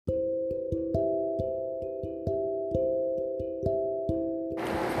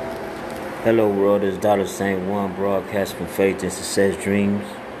Hello world, it's Dollar Saint One broadcast from Faith and Success Dreams.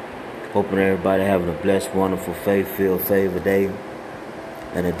 Hoping everybody having a blessed, wonderful, faith-filled, favored day.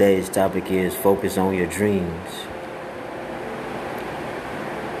 And today's topic is focus on your dreams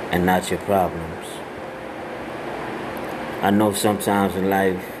and not your problems. I know sometimes in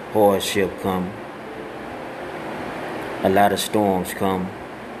life hardship come, a lot of storms come,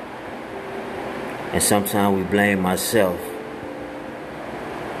 and sometimes we blame ourselves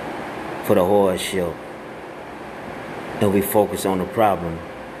for the hardship, and we focus on the problem,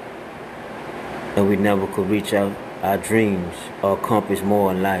 and we never could reach out our dreams or accomplish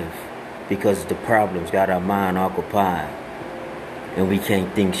more in life because the problems got our mind occupied and we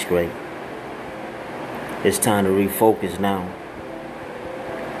can't think straight. It's time to refocus now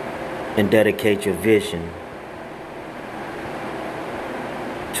and dedicate your vision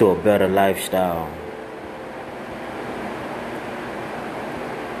to a better lifestyle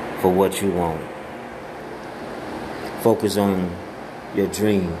for what you want. Focus on your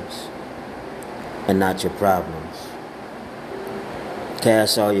dreams and not your problems.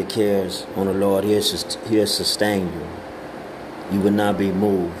 Cast all your cares on the Lord. He'll sustain you. You will not be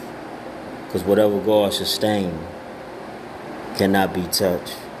moved, because whatever God sustains cannot be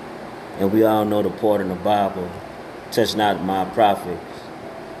touched. And we all know the part in the Bible, touch not my prophets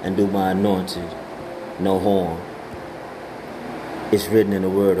and do my anointed no harm. It's written in the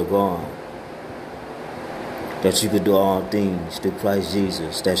Word of God that you could do all things through Christ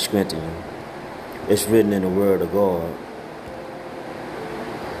Jesus that strengthen you. It's written in the Word of God.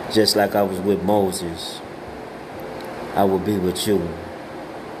 Just like I was with Moses, I will be with you.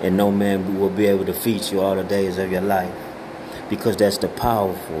 And no man will be able to defeat you all the days of your life. Because that's the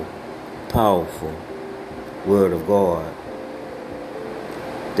powerful, powerful Word of God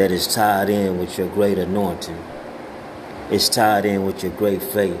that is tied in with your great anointing. It's tied in with your great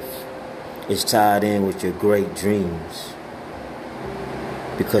faith. It's tied in with your great dreams.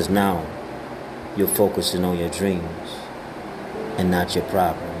 Because now you're focusing on your dreams and not your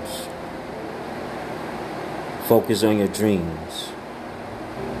problems. Focus on your dreams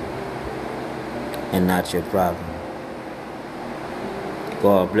and not your problem.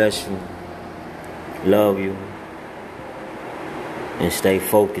 God bless you. Love you. And stay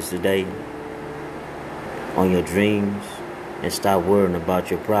focused today on your dreams. And stop worrying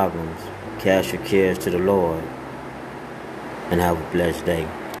about your problems. Cast your cares to the Lord. And have a blessed day.